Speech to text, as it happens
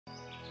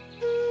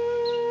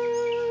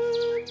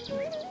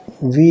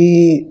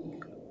We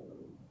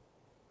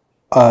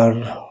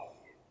are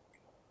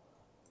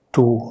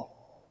two.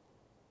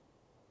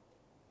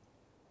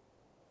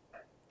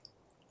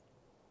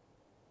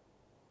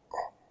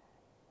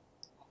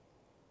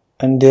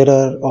 And there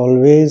are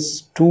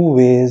always two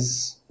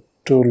ways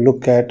to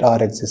look at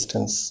our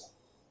existence.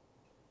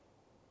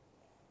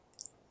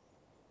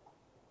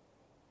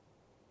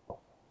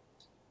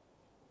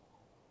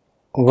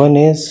 One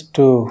is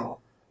to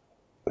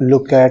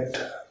look at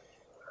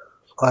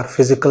our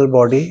physical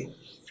body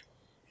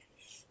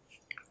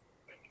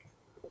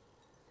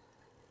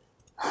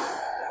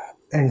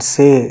and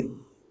say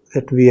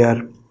that we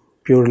are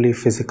purely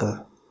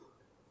physical,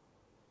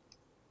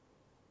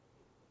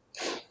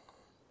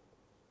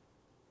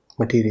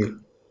 material.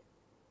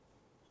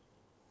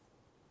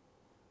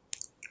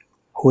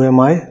 Who am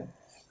I?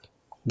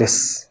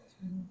 This.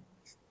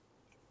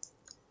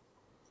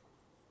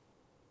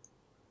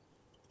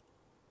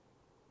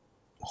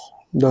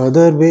 The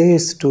other way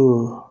is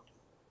to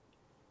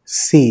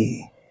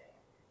see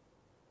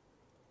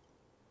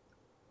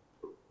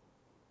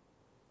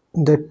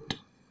that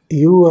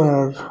you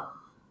are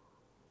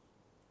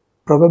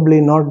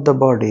probably not the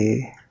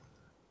body,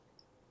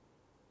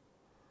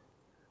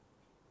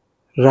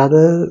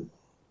 rather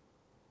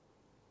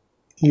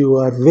you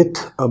are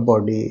with a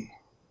body,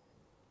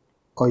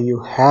 or you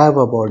have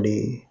a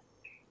body.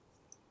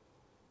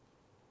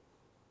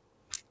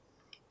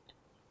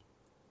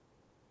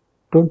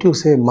 Don't you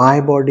say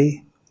my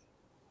body?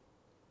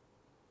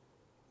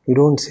 You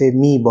don't say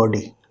me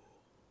body.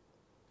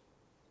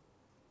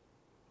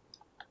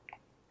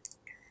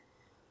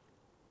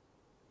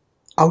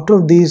 Out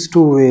of these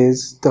two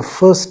ways, the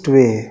first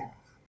way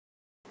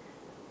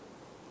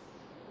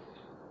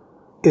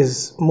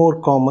is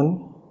more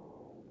common,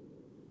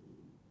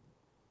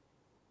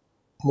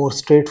 more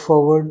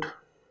straightforward,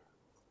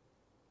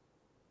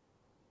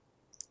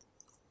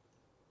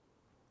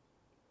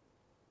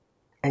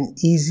 and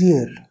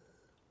easier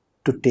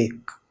to take.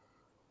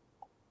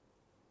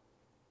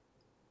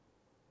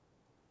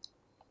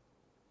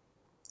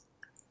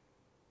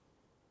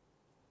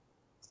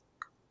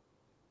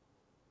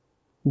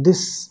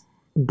 This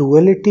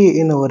duality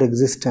in our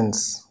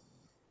existence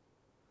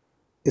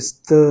is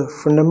the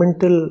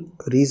fundamental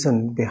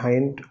reason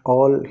behind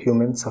all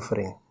human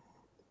suffering.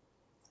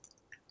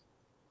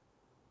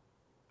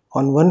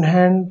 On one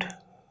hand,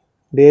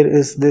 there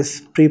is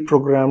this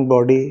pre-programmed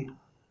body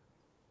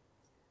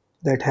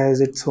that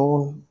has its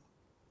own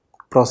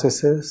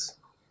processes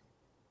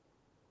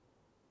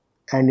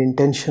and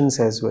intentions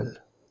as well.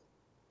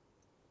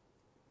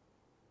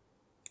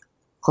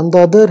 On the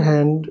other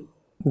hand,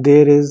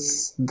 there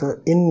is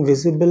the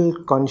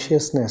invisible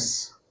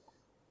consciousness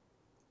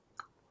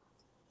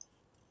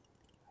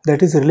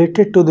that is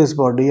related to this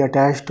body,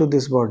 attached to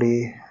this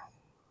body,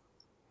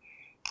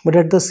 but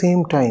at the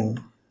same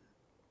time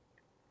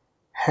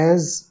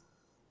has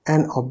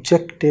an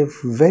objective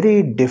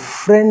very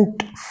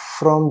different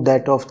from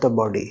that of the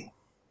body.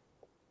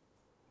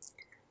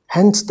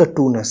 Hence the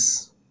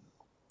two-ness.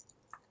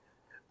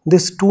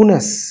 This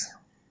two-ness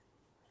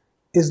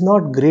is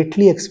not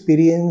greatly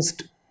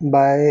experienced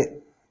by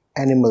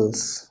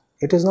animals.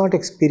 It is not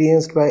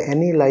experienced by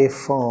any life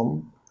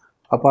form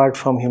apart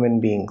from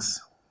human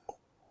beings.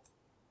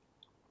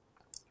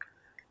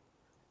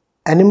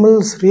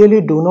 Animals really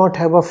do not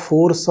have a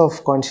force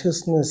of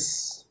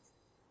consciousness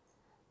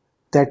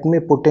that may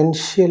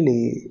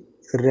potentially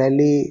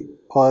rally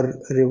or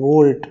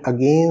revolt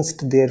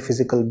against their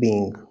physical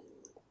being.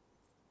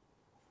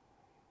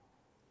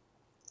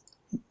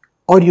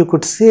 Or you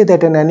could say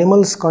that an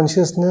animal's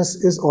consciousness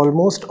is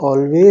almost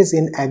always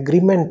in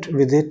agreement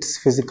with its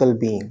physical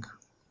being.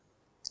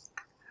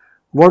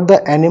 What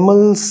the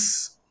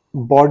animal's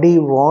body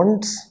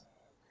wants,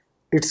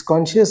 its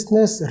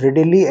consciousness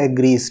readily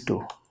agrees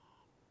to.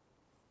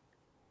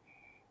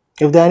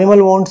 If the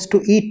animal wants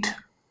to eat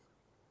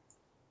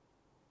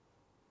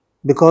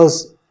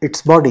because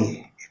its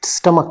body, its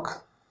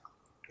stomach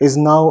is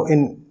now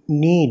in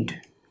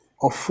need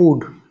of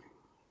food,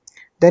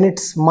 then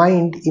its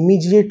mind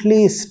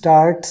immediately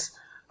starts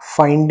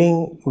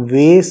finding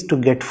ways to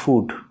get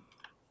food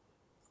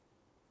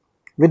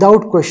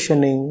without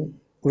questioning,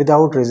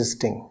 without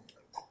resisting.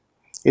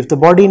 If the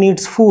body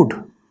needs food,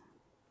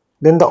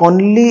 then the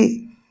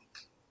only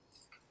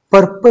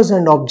purpose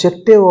and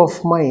objective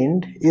of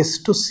mind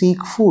is to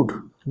seek food.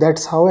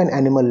 That's how an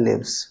animal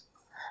lives.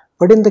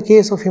 But in the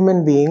case of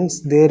human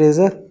beings, there is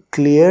a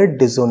clear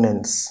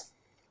dissonance.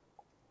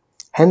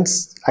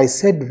 Hence, I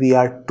said we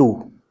are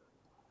two.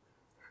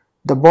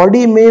 The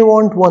body may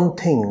want one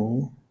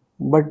thing,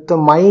 but the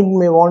mind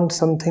may want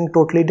something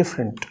totally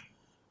different.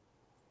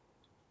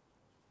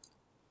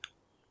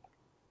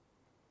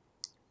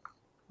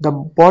 The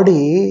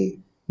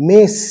body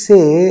may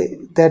say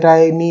that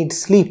I need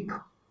sleep,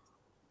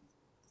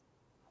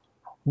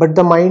 but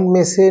the mind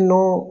may say,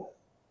 no,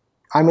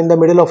 I'm in the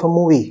middle of a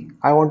movie,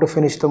 I want to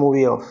finish the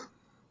movie off.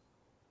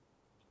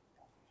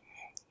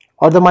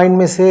 Or the mind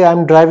may say,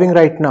 I'm driving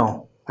right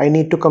now, I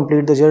need to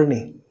complete the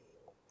journey,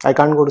 I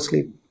can't go to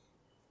sleep.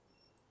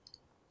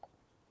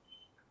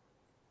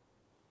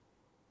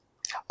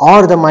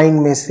 Or the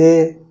mind may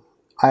say,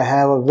 I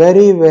have a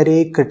very,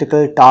 very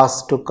critical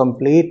task to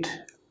complete.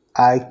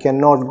 I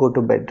cannot go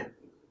to bed.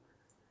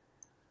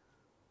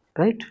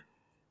 Right?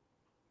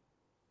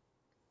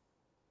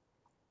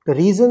 The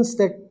reasons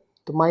that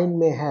the mind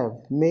may have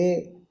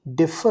may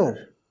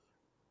differ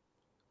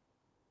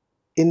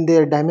in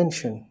their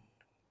dimension.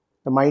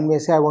 The mind may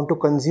say, I want to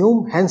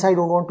consume, hence I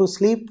don't want to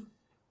sleep.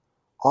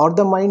 Or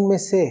the mind may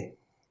say,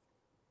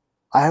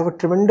 I have a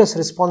tremendous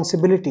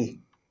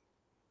responsibility.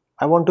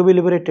 I want to be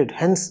liberated,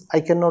 hence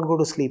I cannot go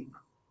to sleep.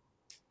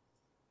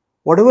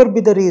 Whatever be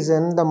the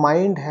reason, the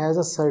mind has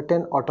a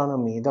certain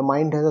autonomy, the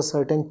mind has a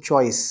certain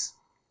choice.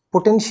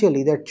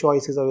 Potentially that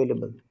choice is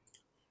available.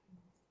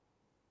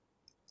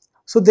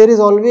 So there is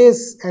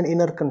always an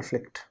inner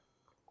conflict.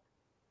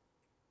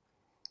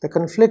 The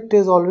conflict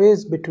is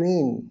always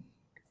between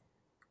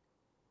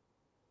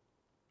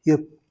your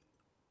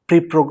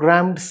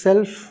pre-programmed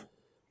self,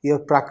 your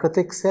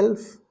prakritic self,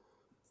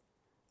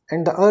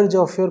 and the urge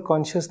of your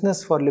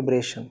consciousness for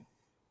liberation.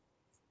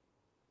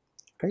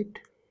 Right?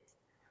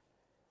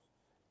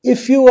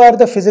 If you are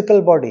the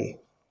physical body,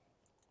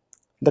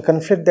 the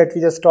conflict that we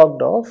just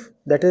talked of,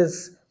 that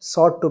is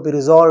sought to be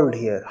resolved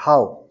here.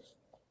 How?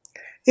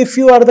 If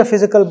you are the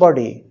physical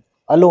body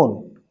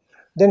alone,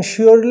 then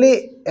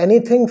surely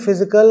anything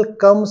physical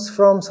comes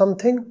from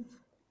something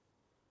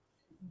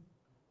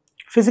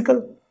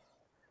physical.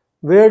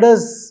 Where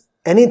does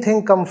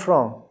anything come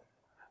from?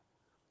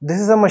 This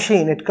is a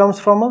machine, it comes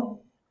from a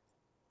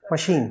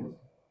machine.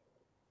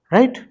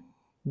 Right?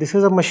 This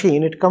is a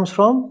machine, it comes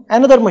from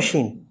another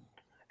machine.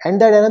 And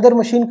that another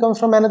machine comes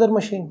from another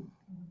machine.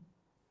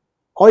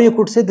 Or you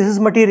could say this is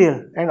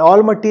material, and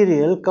all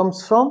material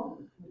comes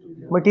from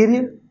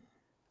material.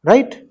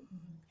 Right?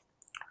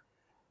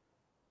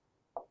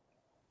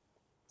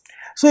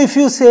 So if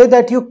you say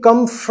that you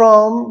come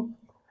from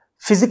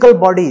physical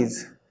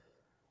bodies,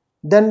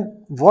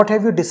 then what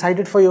have you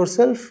decided for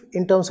yourself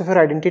in terms of your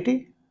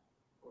identity?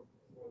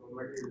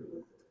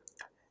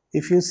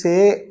 If you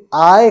say,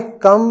 I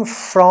come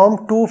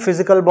from two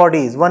physical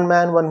bodies, one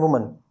man, one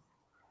woman,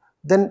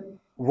 then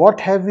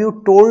what have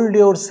you told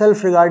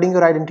yourself regarding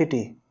your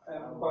identity?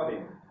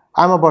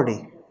 I am a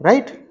body,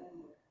 right?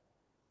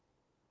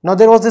 Now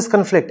there was this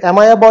conflict. Am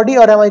I a body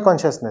or am I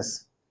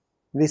consciousness?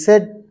 We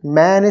said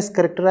man is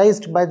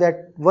characterized by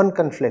that one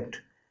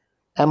conflict.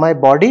 Am I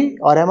body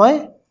or am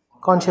I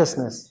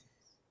consciousness?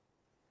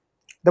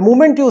 The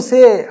moment you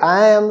say,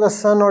 I am the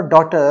son or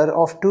daughter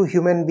of two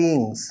human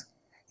beings,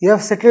 you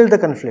have settled the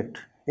conflict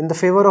in the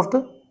favor of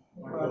the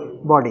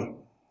body.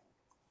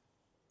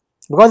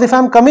 Because if I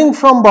am coming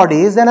from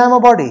bodies, then I am a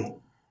body.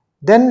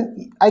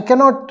 Then I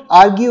cannot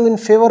argue in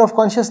favor of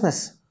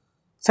consciousness.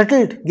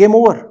 Settled, game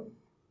over.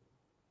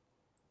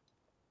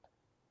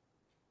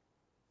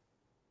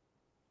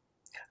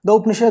 The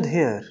Upanishad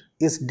here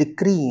is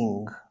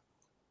decreeing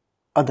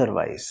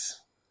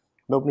otherwise.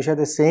 The Upanishad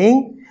is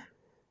saying,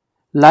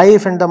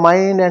 life and the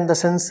mind and the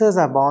senses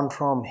are born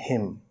from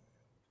Him.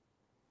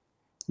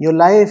 Your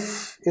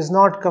life is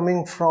not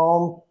coming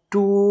from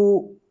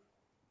two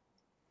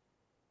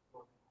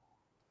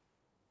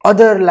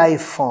other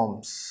life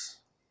forms.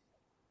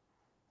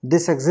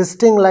 This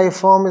existing life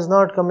form is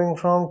not coming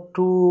from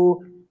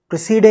two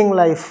preceding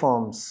life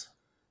forms,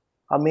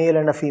 a male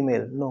and a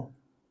female. No.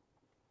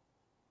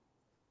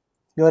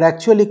 You are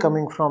actually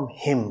coming from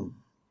Him.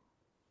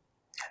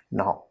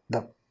 Now,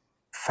 the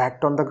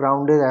fact on the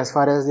ground is, as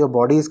far as your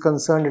body is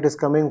concerned, it is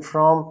coming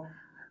from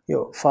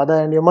your father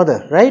and your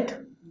mother, right?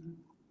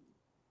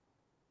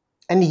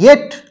 And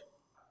yet,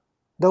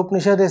 the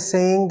Upanishad is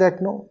saying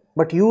that no,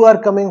 but you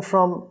are coming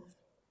from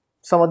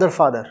some other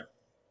father.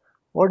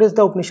 What is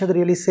the Upanishad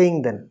really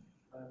saying then?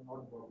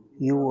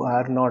 You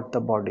are not the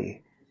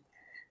body.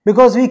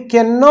 Because we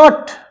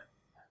cannot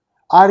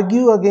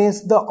argue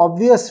against the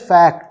obvious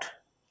fact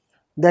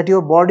that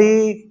your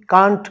body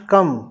can't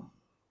come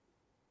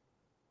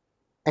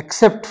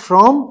except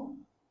from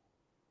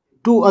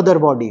two other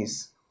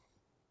bodies.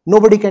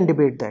 Nobody can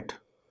debate that.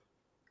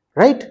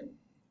 Right?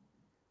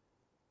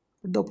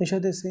 But the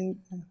Upanishad is saying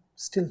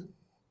still,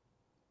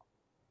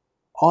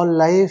 all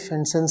life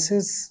and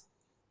senses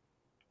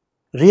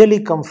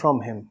really come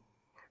from Him,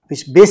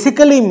 which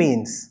basically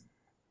means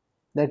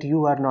that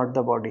you are not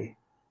the body.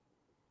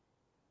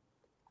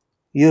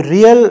 Your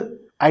real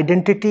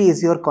identity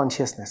is your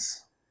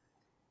consciousness.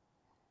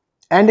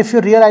 And if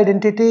your real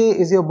identity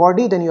is your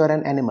body, then you are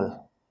an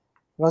animal.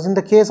 Because in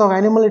the case of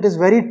animal, it is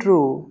very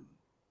true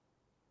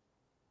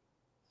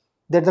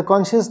that the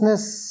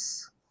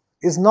consciousness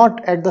is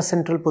not at the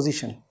central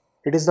position.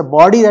 It is the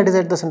body that is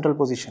at the central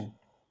position.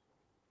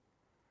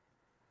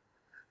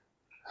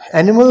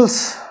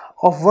 Animals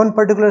of one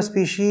particular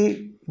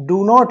species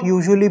do not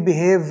usually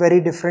behave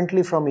very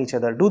differently from each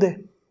other, do they?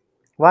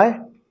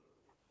 Why?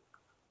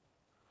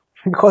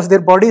 Because their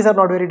bodies are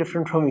not very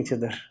different from each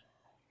other.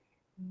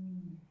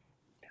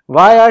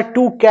 Why are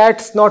two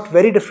cats not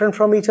very different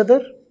from each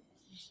other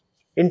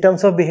in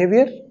terms of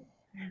behavior?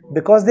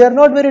 Because they are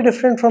not very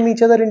different from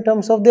each other in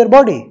terms of their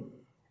body.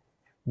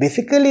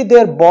 Basically,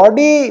 their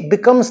body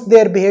becomes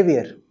their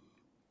behavior.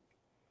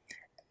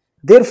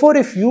 Therefore,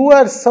 if you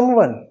are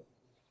someone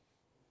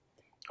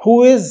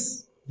who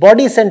is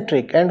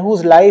body-centric and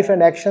whose life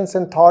and actions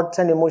and thoughts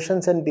and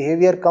emotions and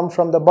behavior come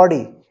from the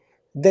body,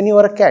 then you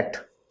are a cat.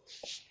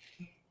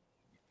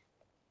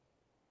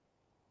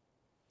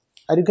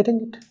 Are you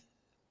getting it?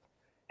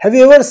 Have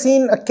you ever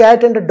seen a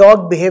cat and a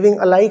dog behaving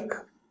alike?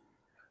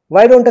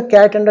 Why don't a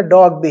cat and a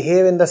dog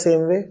behave in the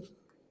same way?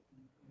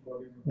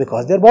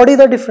 Because their bodies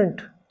are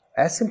different.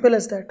 As simple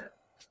as that.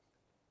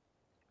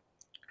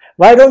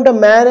 Why don't a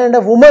man and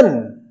a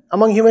woman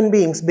among human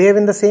beings behave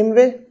in the same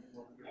way?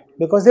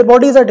 Because their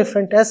bodies are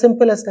different. As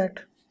simple as that.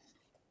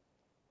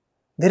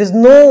 There is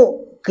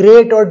no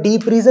great or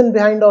deep reason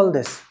behind all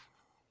this.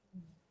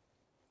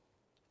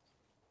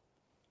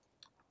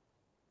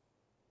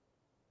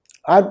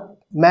 Are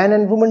man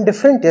and woman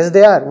different? Yes,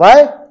 they are.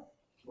 Why?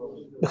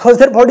 Because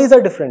their bodies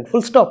are different.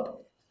 Full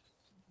stop.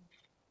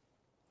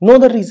 No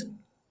other reason.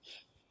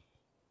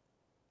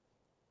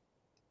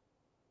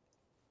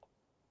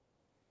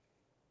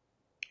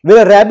 Will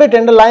a rabbit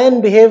and a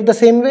lion behave the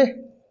same way?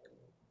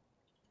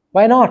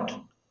 Why not?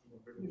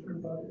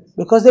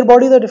 Because their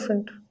bodies are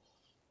different.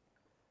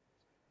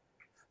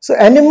 So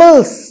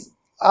animals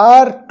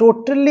are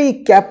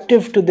totally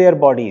captive to their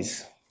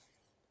bodies.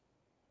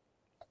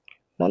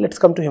 Now let's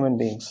come to human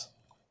beings.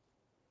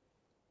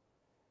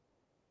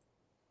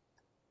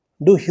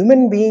 Do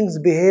human beings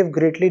behave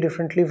greatly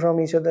differently from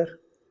each other?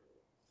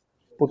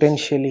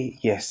 Potentially,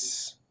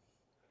 yes.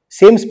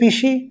 Same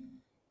species,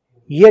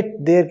 yet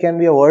there can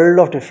be a world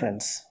of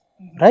difference.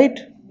 Right?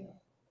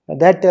 Now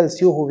that tells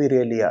you who we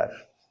really are.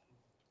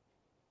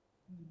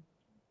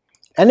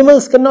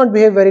 Animals cannot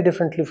behave very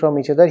differently from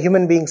each other.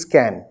 Human beings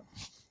can.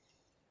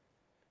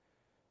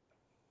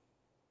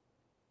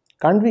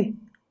 Can't we?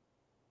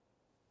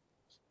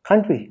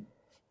 Can't we?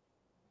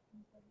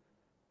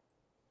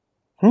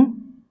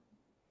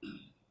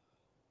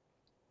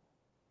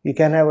 You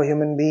can have a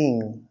human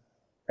being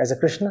as a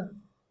Krishna,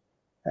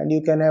 and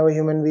you can have a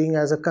human being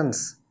as a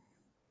Kans.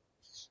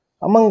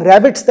 Among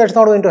rabbits, that's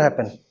not going to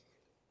happen.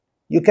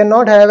 You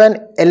cannot have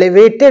an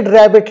elevated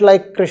rabbit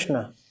like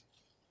Krishna,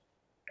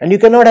 and you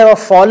cannot have a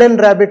fallen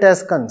rabbit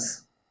as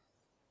Kans.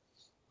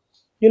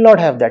 You will not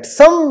have that.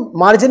 Some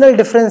marginal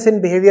difference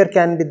in behavior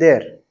can be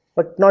there,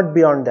 but not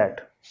beyond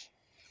that.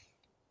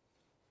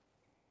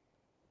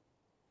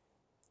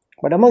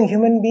 But among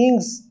human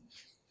beings,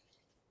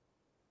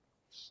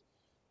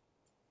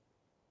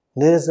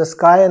 there is the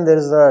sky and there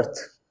is the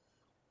earth.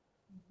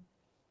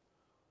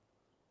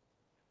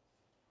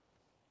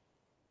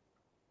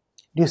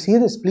 Do you see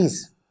this,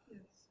 please?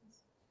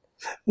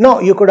 Now,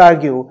 you could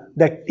argue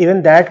that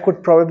even that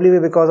could probably be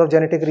because of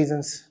genetic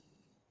reasons.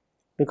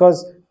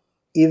 Because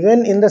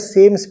even in the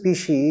same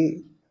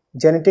species,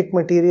 genetic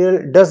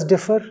material does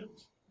differ.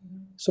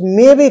 So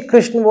maybe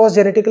Krishna was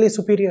genetically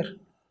superior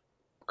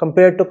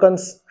compared to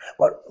Kans.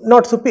 Or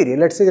not superior,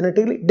 let's say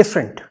genetically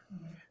different.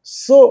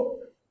 So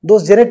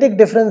those genetic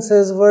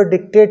differences were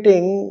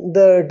dictating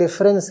the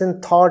difference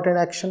in thought and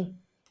action.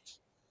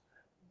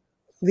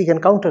 We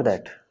can counter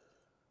that.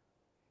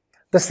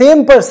 The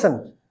same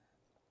person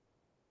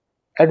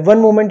at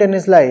one moment in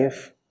his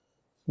life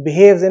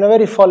behaves in a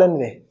very fallen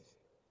way.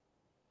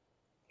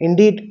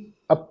 Indeed,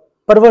 a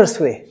perverse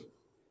way.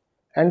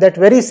 And that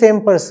very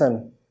same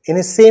person in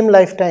his same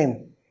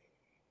lifetime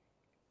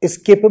is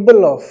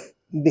capable of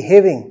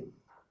behaving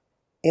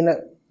in a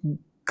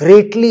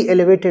greatly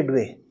elevated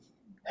way.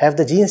 Have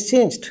the genes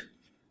changed?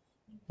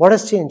 What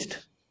has changed?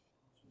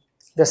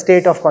 The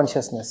state of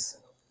consciousness.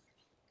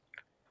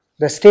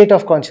 The state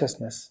of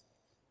consciousness.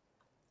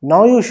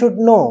 Now you should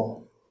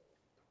know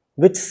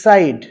which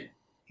side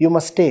you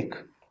must take.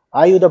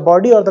 Are you the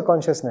body or the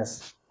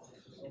consciousness?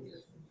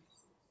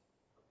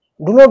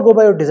 Do not go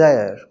by your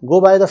desire.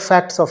 Go by the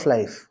facts of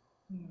life.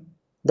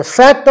 The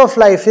fact of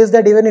life is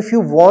that even if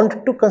you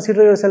want to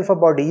consider yourself a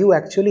body, you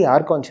actually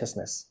are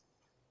consciousness.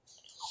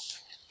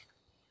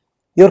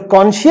 Your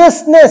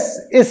consciousness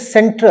is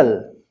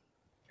central.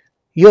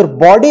 Your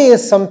body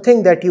is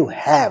something that you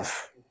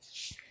have.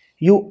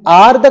 You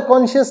are the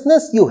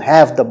consciousness, you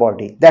have the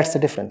body. That's the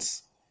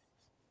difference.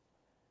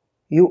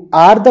 You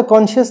are the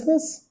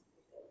consciousness,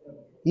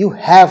 you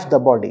have the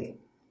body.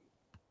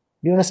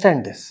 Do you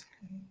understand this?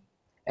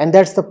 And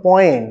that's the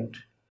point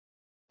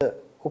the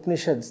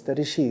Upanishads, the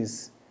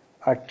Rishis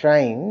are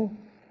trying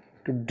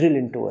to drill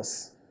into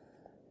us.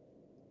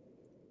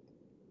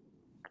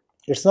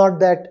 It's not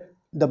that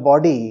the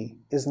body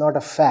is not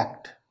a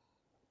fact.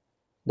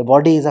 The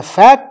body is a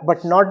fact,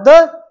 but not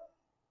the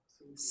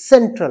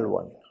central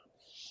one.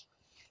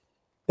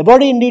 The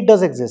body indeed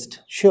does exist,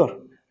 sure.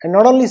 And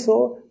not only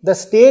so, the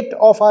state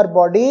of our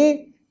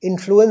body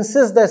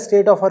influences the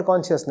state of our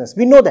consciousness.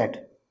 We know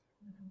that.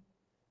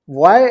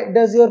 Why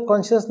does your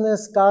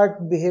consciousness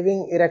start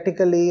behaving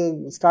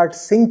erratically, start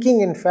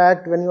sinking in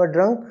fact when you are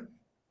drunk?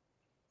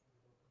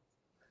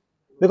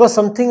 Because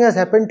something has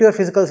happened to your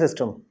physical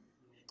system.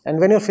 And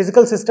when your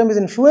physical system is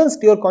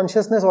influenced, your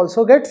consciousness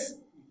also gets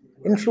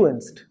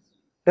influenced.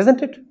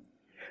 Doesn't it?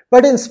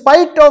 But in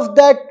spite of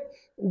that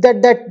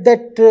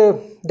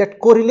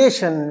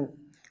correlation,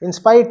 in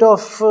spite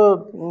of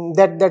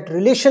that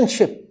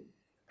relationship,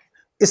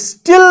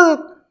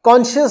 still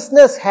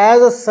consciousness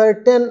has a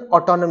certain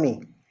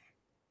autonomy.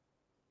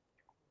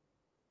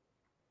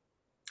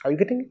 Are you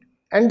getting it?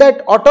 And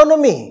that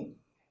autonomy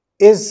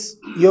is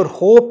your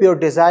hope, your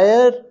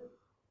desire.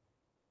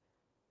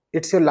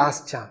 It's your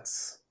last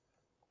chance.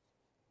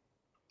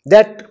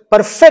 That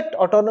perfect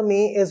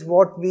autonomy is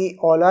what we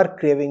all are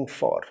craving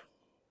for.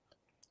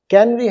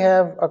 Can we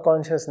have a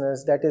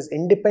consciousness that is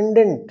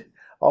independent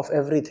of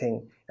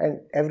everything, and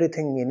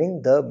everything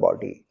meaning the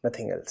body,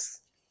 nothing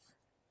else?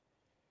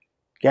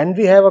 Can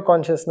we have a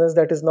consciousness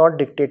that is not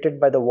dictated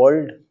by the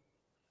world?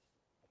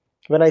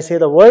 When I say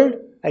the world,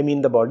 I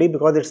mean the body,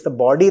 because it's the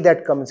body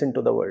that comes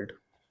into the world.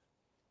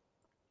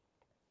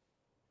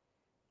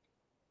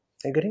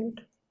 Agreeing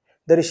it?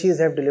 The rishis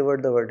have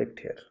delivered the verdict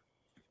here.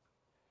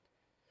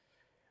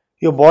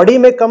 Your body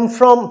may come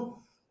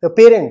from your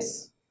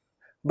parents,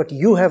 but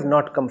you have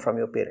not come from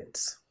your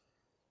parents.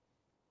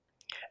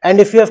 And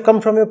if you have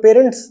come from your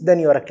parents, then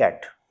you are a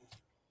cat.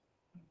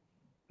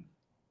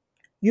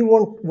 You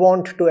won't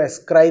want to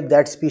ascribe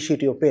that species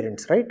to your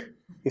parents, right?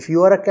 If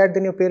you are a cat,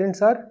 then your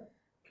parents are.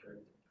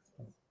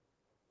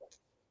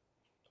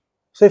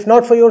 So if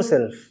not for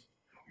yourself,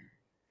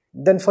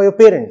 then for your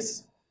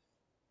parents.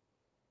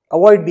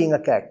 Avoid being a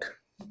cat.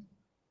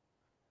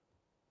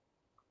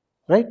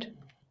 Right?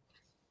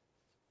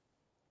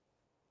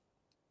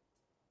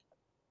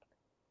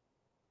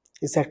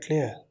 Is that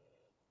clear?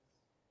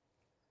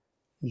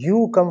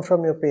 You come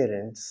from your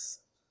parents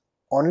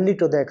only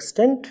to the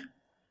extent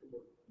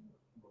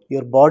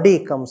your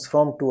body comes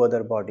from two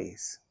other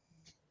bodies.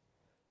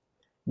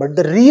 But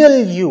the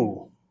real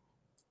you,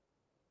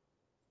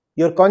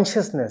 your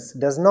consciousness,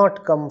 does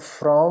not come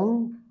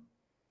from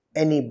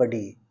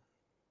anybody.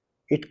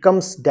 It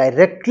comes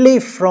directly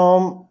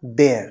from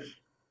there.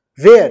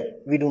 Where?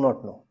 We do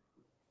not know.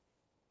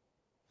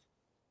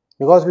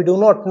 Because we do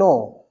not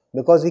know,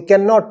 because we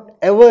cannot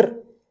ever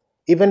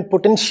even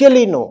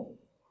potentially know,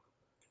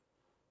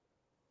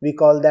 we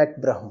call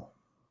that Brahma.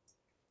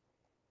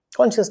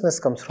 Consciousness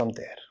comes from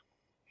there.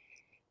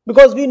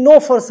 Because we know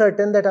for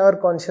certain that our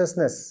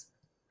consciousness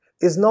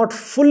is not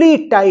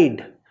fully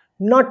tied,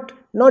 not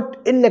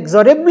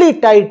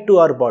inexorably tied to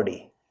our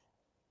body.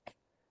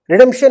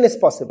 Redemption is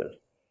possible.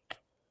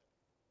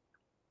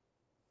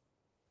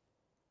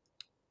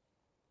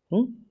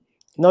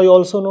 Now you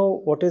also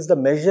know what is the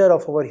measure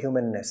of our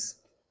humanness.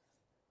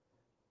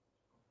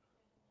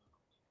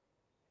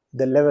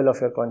 The level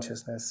of your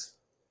consciousness.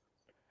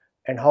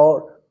 And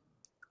how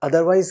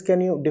otherwise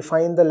can you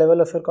define the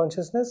level of your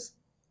consciousness?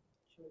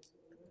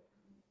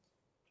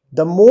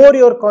 The more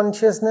your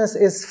consciousness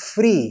is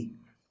free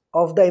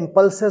of the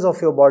impulses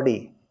of your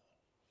body,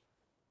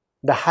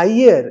 the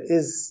higher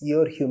is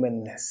your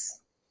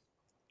humanness.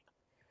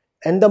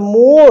 And the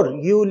more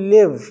you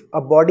live a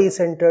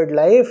body-centered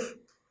life,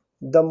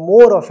 the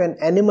more of an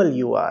animal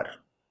you are.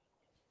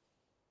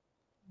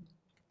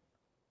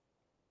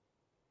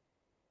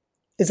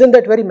 Isn't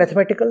that very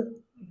mathematical?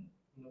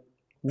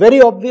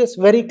 Very obvious,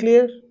 very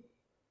clear?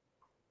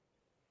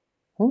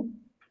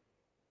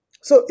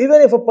 So even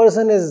if a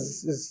person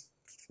is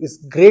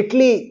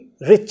greatly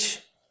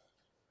rich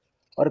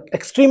or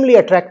extremely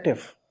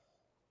attractive,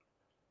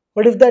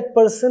 but if that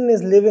person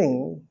is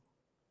living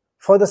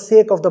for the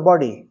sake of the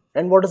body,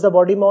 and what does the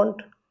body want?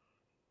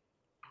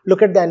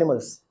 Look at the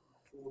animals.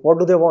 What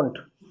do they want?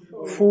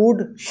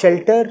 Food,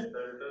 shelter,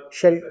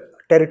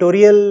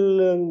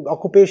 territorial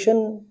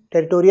occupation,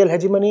 territorial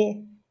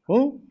hegemony,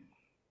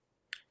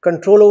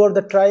 control over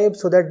the tribe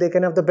so that they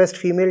can have the best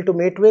female to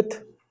mate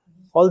with,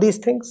 all these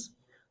things.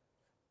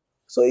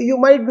 So you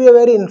might be a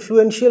very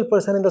influential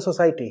person in the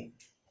society.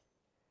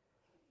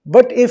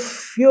 But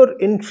if your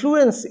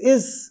influence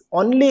is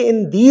only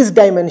in these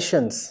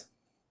dimensions,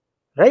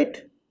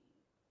 right?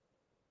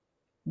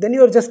 Then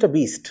you are just a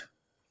beast.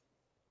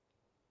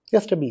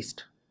 Just a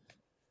beast.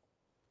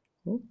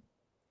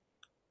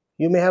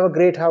 You may have a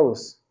great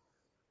house.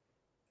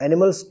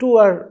 Animals too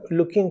are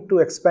looking to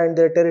expand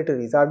their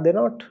territories, are they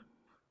not?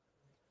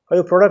 Or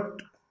your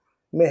product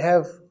may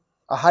have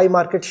a high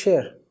market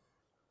share.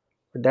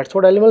 But that's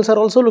what animals are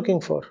also looking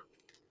for.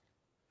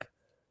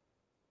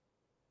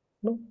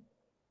 No?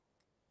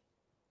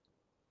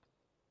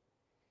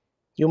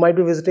 You might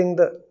be visiting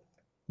the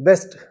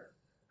best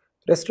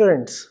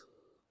restaurants.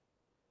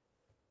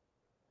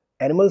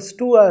 Animals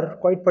too are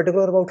quite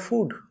particular about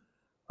food,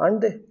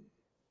 aren't they?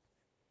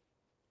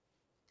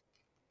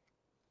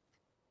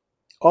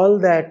 All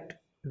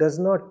that does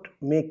not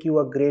make you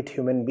a great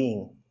human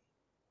being.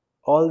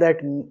 All that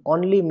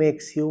only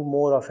makes you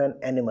more of an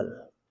animal.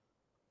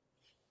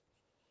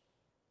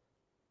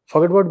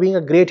 Forget about being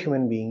a great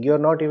human being. You are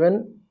not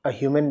even a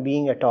human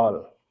being at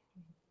all.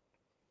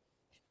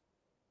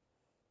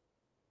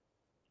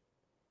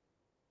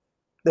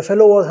 The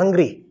fellow was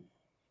hungry.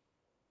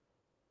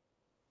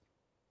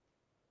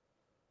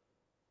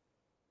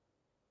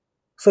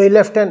 So he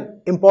left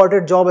an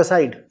imported job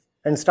aside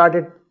and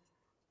started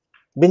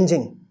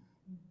binging.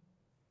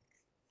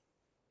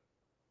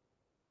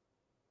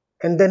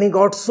 And then he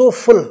got so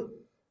full,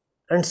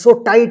 and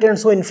so tight and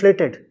so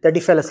inflated that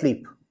he fell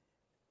asleep.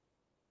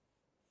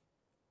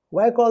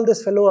 Why call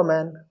this fellow a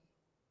man?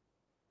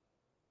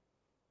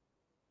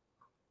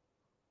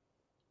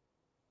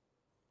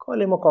 Call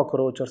him a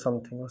cockroach or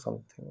something.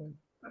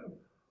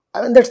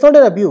 I mean, that's not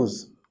an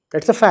abuse.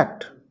 That's a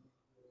fact.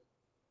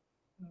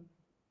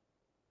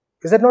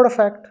 Is that not a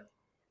fact?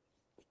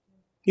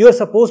 You are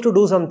supposed to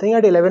do something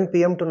at 11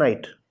 p.m.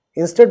 tonight.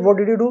 Instead, what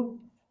did you do?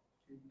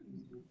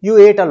 You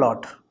ate a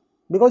lot.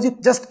 Because you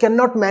just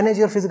cannot manage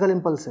your physical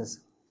impulses.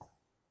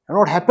 And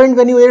what happened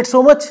when you ate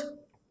so much?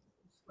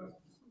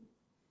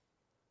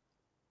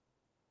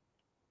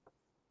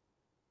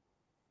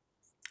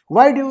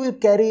 Why do you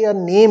carry a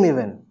name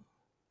even?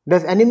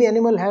 Does any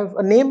animal have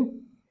a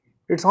name?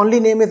 Its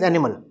only name is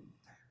animal.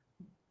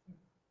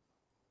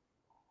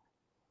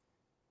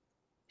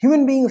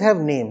 Human beings have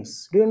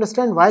names. Do you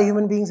understand why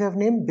human beings have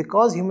names?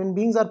 Because human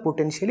beings are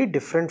potentially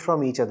different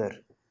from each other.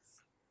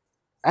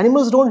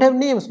 Animals don't have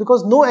names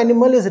because no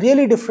animal is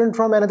really different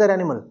from another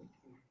animal.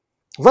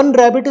 One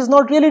rabbit is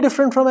not really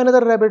different from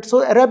another rabbit.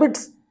 So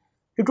rabbits,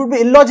 it would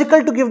be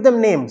illogical to give them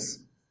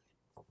names.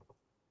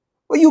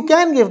 Well, you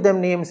can give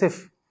them names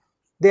if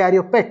they are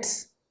your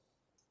pets.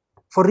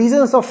 For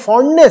reasons of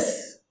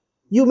fondness,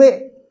 you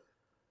may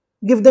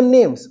give them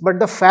names. But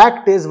the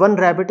fact is, one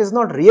rabbit is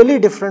not really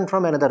different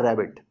from another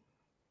rabbit.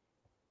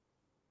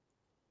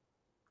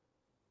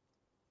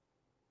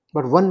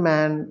 But one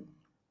man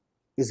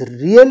is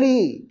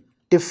really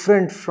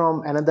different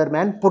from another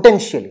man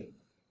potentially.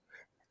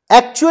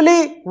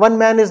 Actually, one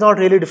man is not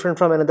really different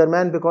from another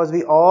man because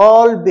we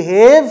all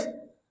behave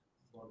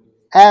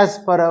as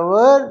per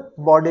our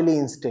bodily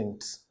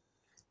instincts.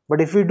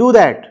 But if we do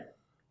that,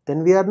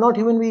 then we are not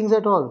human beings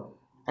at all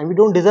and we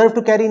don't deserve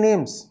to carry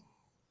names.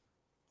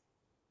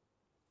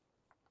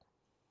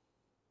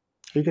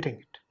 Are you getting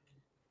it?